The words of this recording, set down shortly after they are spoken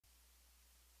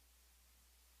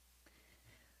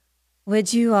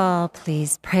Would you all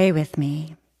please pray with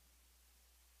me?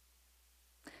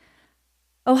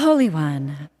 O Holy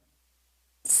One,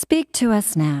 speak to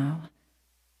us now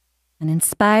and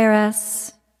inspire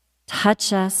us,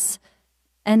 touch us,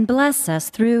 and bless us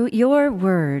through your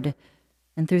word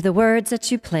and through the words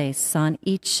that you place on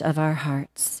each of our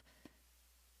hearts.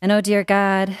 And, oh dear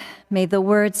God, may the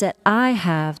words that I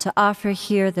have to offer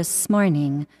here this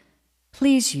morning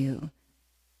please you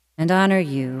and honor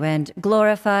you and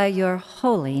glorify your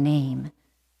holy name.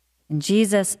 In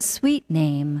Jesus' sweet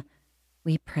name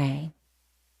we pray.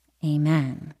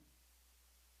 Amen.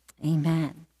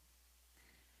 Amen.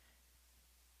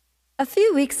 A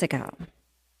few weeks ago,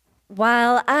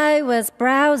 while I was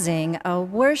browsing a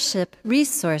worship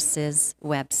resources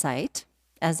website,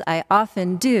 as I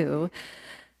often do,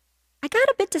 I got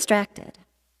a bit distracted,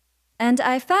 and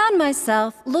I found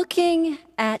myself looking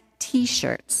at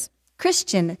T-shirts,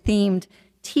 Christian-themed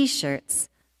T-shirts,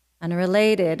 on a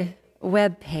related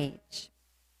web page.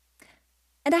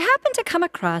 And I happened to come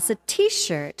across a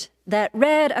T-shirt that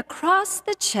read across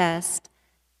the chest,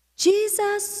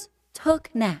 "Jesus took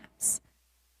naps."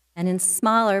 And in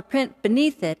smaller print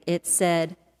beneath it, it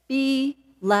said, "Be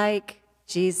like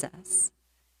Jesus."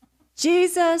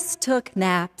 Jesus took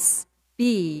naps,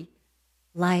 be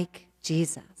like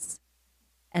Jesus.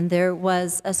 And there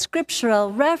was a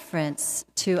scriptural reference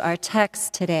to our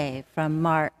text today from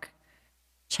Mark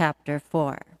chapter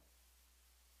 4.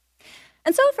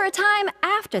 And so for a time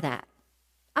after that,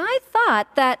 I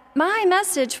thought that my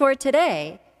message for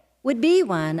today would be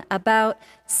one about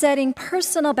setting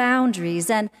personal boundaries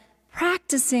and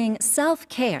practicing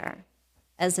self-care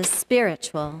as a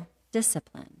spiritual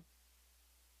discipline.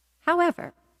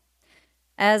 However,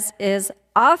 as is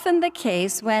often the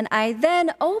case when I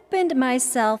then opened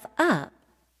myself up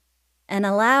and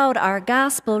allowed our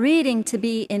gospel reading to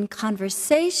be in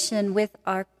conversation with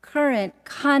our current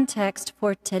context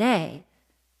for today,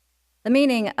 the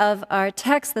meaning of our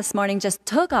text this morning just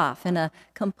took off in a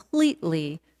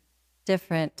completely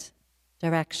different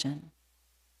direction.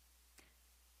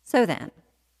 So then,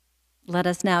 let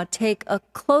us now take a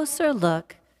closer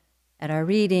look at our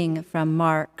reading from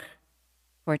Mark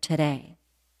for today.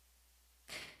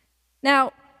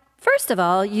 Now, first of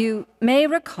all, you may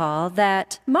recall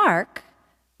that Mark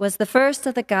was the first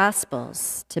of the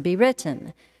Gospels to be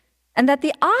written, and that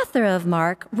the author of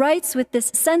Mark writes with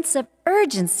this sense of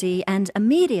urgency and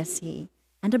immediacy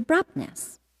and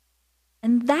abruptness.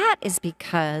 And that is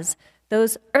because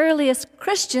those earliest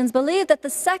Christians believed that the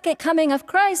second coming of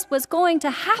Christ was going to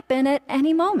happen at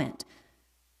any moment.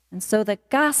 And so the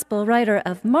gospel writer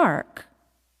of Mark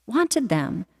wanted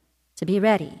them to be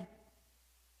ready.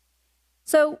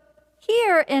 So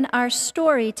here in our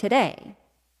story today,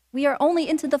 we are only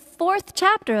into the 4th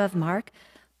chapter of Mark,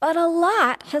 but a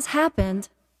lot has happened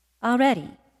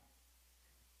already.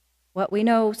 What we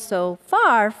know so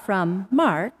far from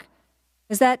Mark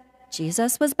is that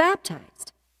Jesus was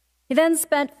baptized. He then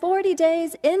spent 40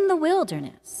 days in the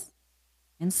wilderness,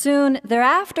 and soon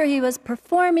thereafter he was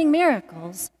performing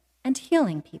miracles and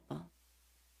healing people.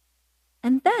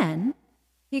 And then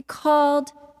he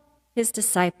called his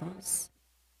disciples,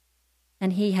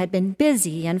 and he had been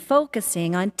busy and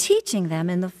focusing on teaching them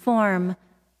in the form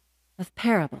of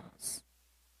parables.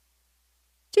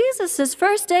 Jesus'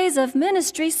 first days of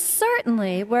ministry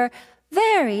certainly were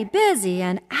very busy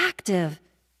and active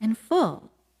and full.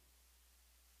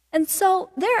 And so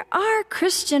there are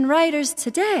Christian writers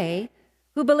today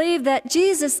who believe that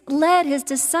Jesus led his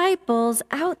disciples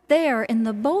out there in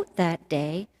the boat that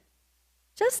day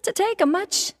just to take a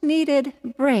much-needed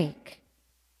break,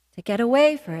 to get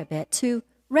away for a bit, to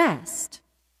rest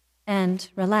and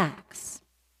relax.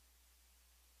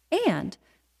 And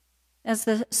as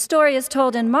the story is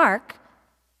told in Mark,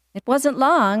 it wasn't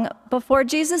long before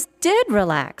Jesus did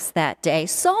relax that day,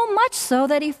 so much so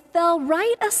that he fell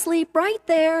right asleep right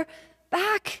there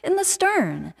back in the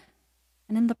stern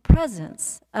and in the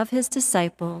presence of his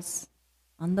disciples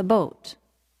on the boat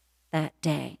that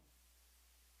day.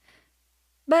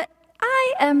 But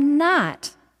I am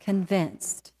not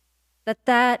convinced that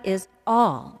that is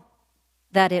all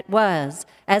that it was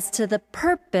as to the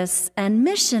purpose and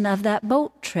mission of that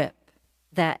boat trip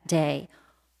that day,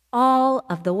 all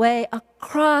of the way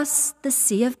across the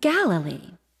Sea of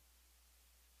Galilee.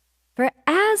 For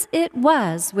as it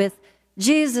was with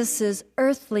Jesus'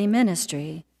 earthly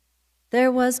ministry,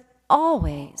 there was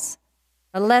always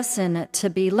a lesson to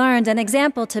be learned, an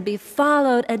example to be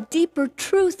followed, a deeper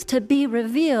truth to be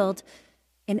revealed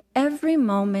in every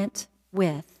moment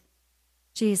with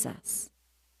Jesus.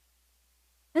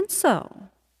 And so,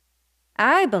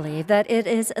 I believe that it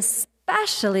is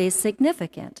especially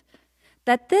significant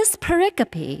that this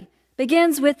pericope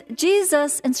begins with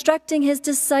Jesus instructing his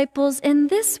disciples in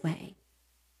this way.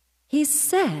 He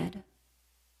said,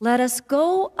 "Let us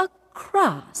go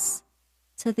across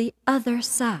to the other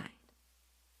side."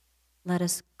 Let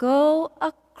us go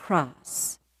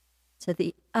across to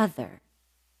the other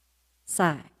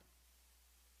side.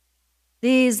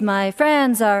 These, my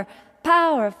friends, are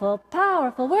powerful,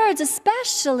 powerful words,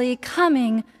 especially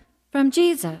coming from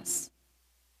Jesus.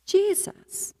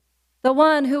 Jesus, the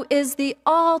one who is the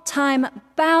all-time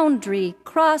boundary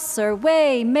crosser,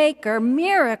 way maker,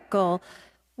 miracle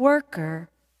worker,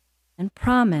 and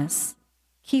promise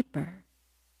keeper.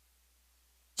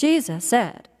 Jesus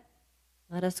said,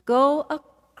 "Let us go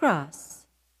across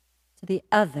to the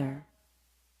other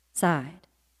side."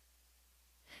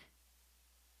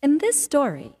 In this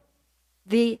story,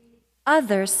 the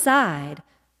other side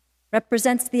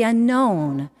represents the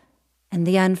unknown and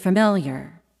the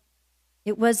unfamiliar.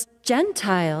 It was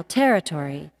Gentile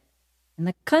territory in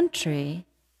the country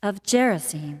of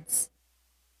Gerasenes.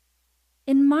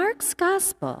 In Mark's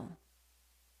Gospel,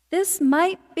 this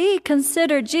might be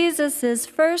considered Jesus'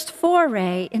 first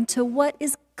foray into what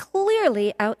is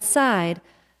clearly outside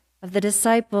of the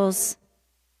disciples'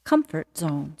 comfort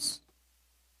zones.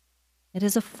 It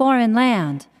is a foreign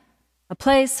land, a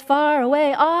place far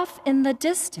away off in the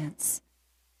distance,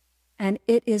 and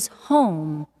it is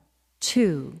home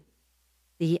to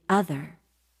the other.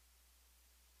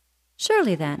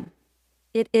 Surely then,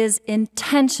 it is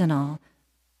intentional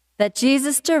that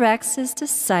Jesus directs his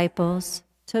disciples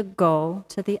to go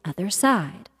to the other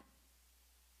side.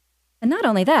 And not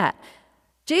only that,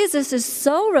 Jesus is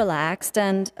so relaxed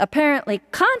and apparently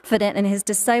confident in his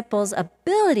disciples'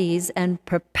 abilities and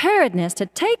preparedness to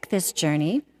take this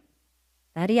journey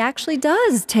that he actually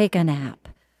does take a nap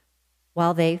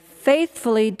while they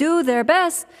faithfully do their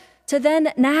best to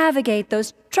then navigate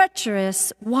those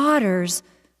treacherous waters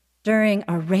during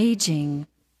a raging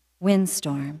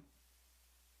windstorm.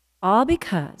 All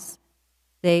because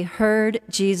they heard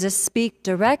Jesus speak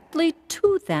directly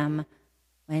to them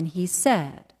when he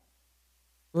said,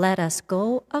 "Let us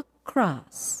go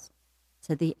across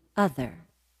to the other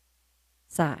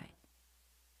side."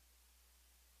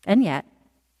 And yet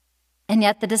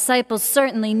the disciples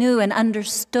certainly knew and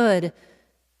understood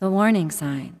the warning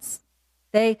signs.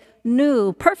 They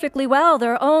knew perfectly well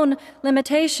their own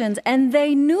limitations, and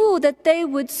they knew that they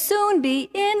would soon be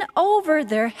in over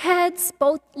their heads,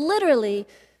 both literally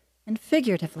and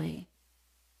figuratively.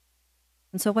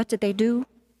 And so what did they do?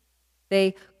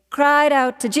 They cried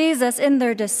out to Jesus in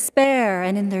their despair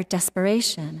and in their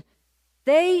desperation.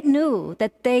 They knew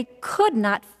that they could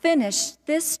not finish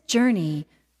this journey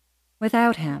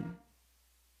without him.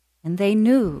 And they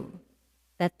knew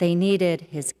that they needed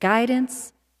his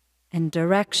guidance and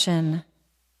direction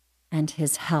and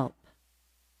his help.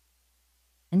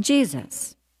 And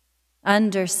Jesus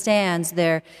understands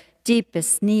their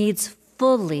deepest needs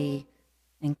fully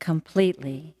and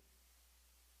completely.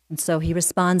 And so he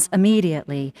responds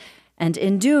immediately, and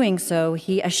in doing so,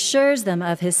 he assures them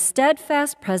of his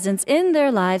steadfast presence in their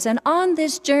lives and on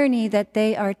this journey that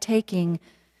they are taking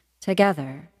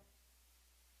together.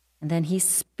 And then he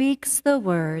speaks the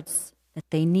words that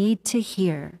they need to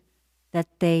hear, that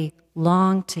they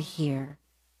long to hear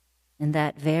in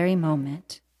that very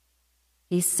moment.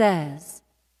 He says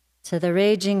to the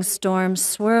raging storm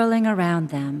swirling around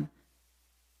them,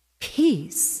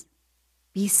 "Peace,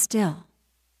 be still.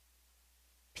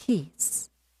 Peace,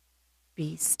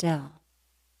 be still."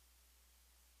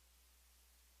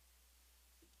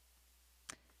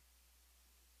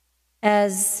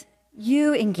 As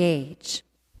you engage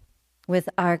with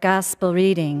our gospel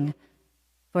reading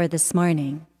for this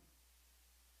morning,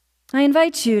 I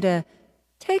invite you to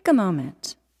take a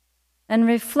moment and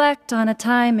reflect on a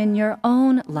time in your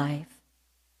own life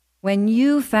when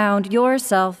you found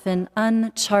yourself in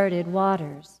uncharted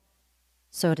waters,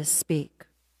 so to speak.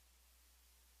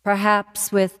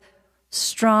 Perhaps with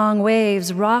strong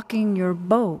waves rocking your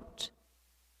boat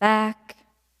back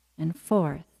and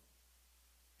forth.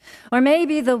 Or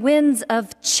maybe the winds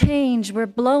of change were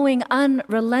blowing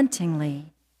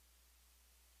unrelentingly.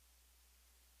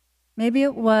 Maybe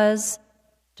it was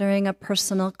during a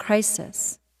personal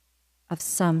crisis of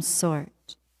some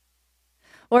sort,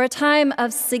 or a time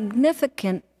of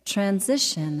significant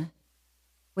transition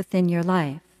within your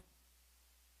life.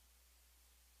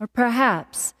 Or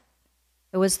perhaps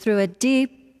it was through a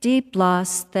deep, deep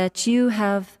loss that you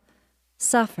have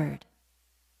suffered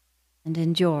and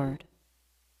endured.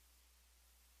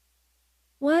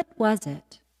 What was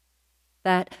it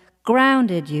that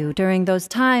grounded you during those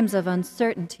times of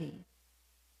uncertainty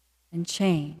and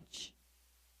change?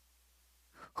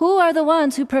 Who are the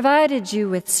ones who provided you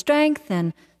with strength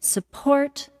and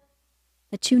support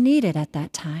that you needed at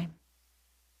that time?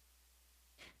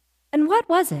 And what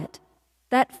was it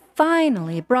that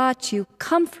finally brought you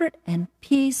comfort and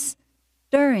peace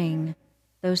during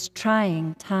those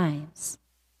trying times?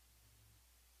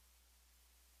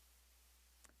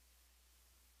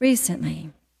 Recently,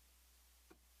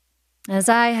 as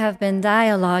I have been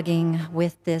dialoguing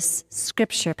with this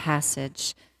scripture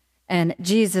passage and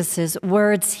Jesus'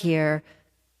 words here,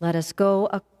 let us go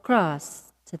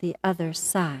across to the other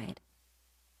side,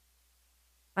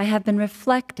 I have been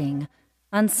reflecting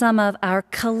on some of our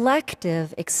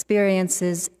collective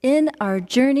experiences in our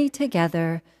journey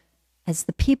together as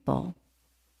the people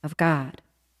of God.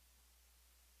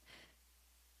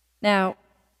 Now,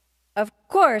 of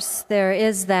course, there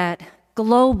is that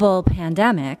global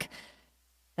pandemic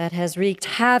that has wreaked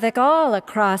havoc all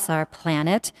across our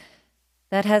planet,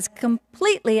 that has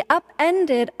completely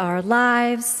upended our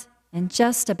lives in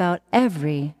just about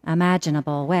every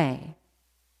imaginable way.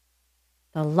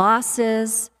 The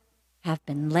losses have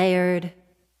been layered,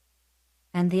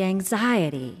 and the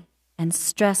anxiety and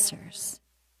stressors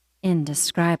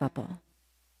indescribable.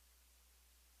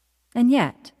 And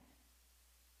yet,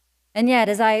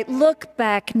 as I look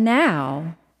back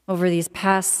now over these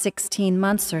past 16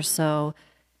 months or so,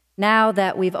 now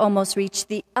that we've almost reached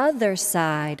the other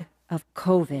side of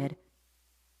COVID,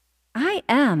 I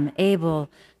am able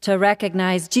to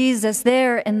recognize Jesus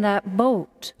there in that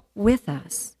boat with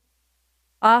us,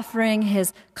 offering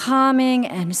his calming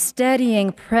and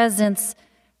steadying presence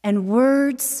and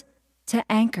words to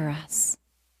anchor us.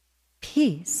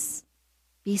 Peace,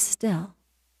 be still.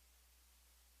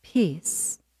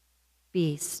 Peace,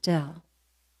 be still.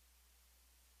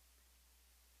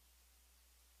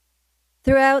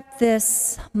 Throughout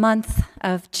this month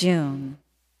of June,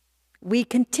 we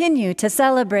continue to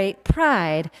celebrate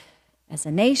Pride as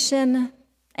a nation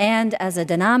and as a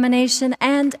denomination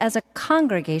and as a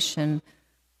congregation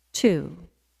too,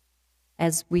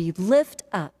 as we lift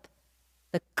up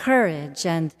the courage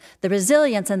and the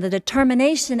resilience and the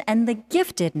determination and the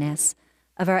giftedness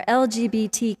of our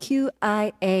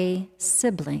LGBTQIA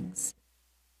siblings.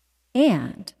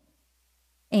 And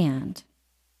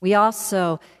we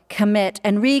also commit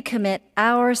and recommit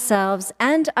ourselves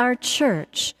and our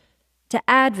church to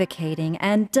advocating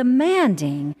and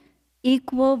demanding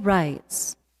equal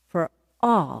rights for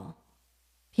all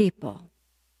people.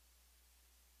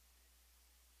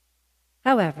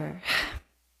 However,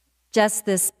 just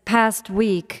this past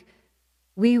week,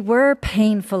 we were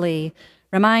painfully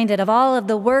reminded of all of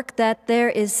the work that there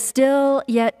is still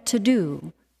yet to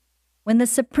do when the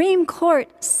Supreme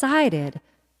Court sided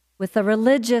with a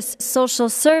religious social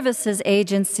services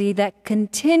agency that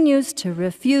continues to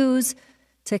refuse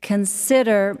to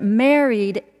consider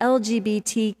married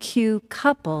LGBTQ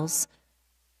couples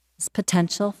as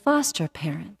potential foster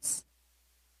parents.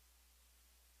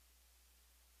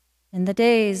 In the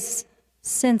days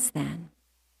since then,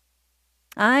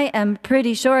 I am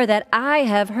pretty sure that I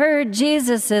have heard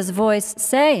Jesus' voice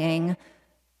saying,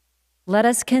 "Let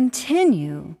us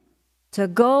continue to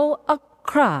go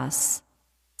across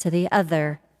to the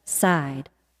other side,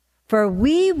 for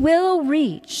we will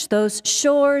reach those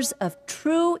shores of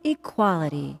true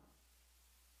equality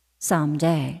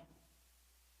someday."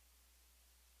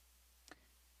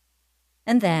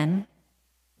 And then,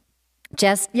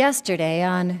 just yesterday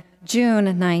on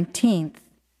June 19th,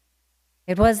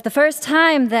 it was the first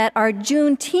time that our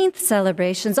Juneteenth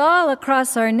celebrations all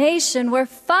across our nation were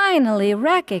finally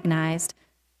recognized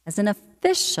as an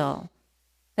official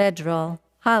federal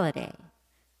holiday.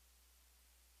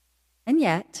 And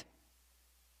yet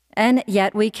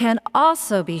we can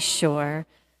also be sure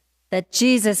that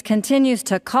Jesus continues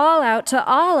to call out to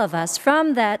all of us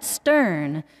from that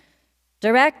stern,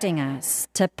 directing us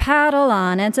to paddle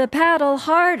on and to paddle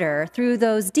harder through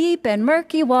those deep and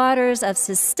murky waters of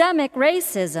systemic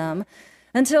racism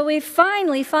until we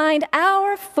finally find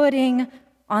our footing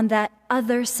on that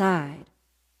other side,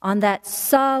 on that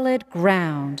solid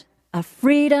ground of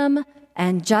freedom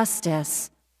and justice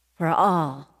for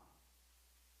all.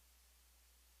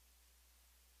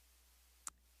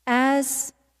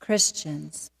 As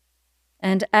Christians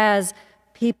and as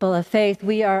people of faith,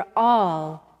 we are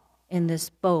all in this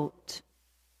boat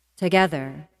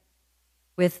together,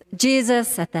 with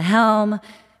Jesus at the helm,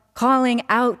 calling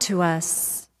out to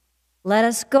us, "Let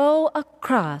us go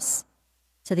across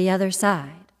to the other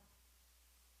side.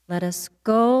 Let us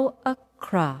go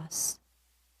across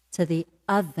to the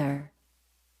other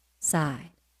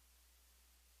side."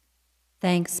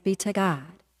 Thanks be to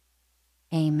God.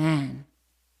 Amen.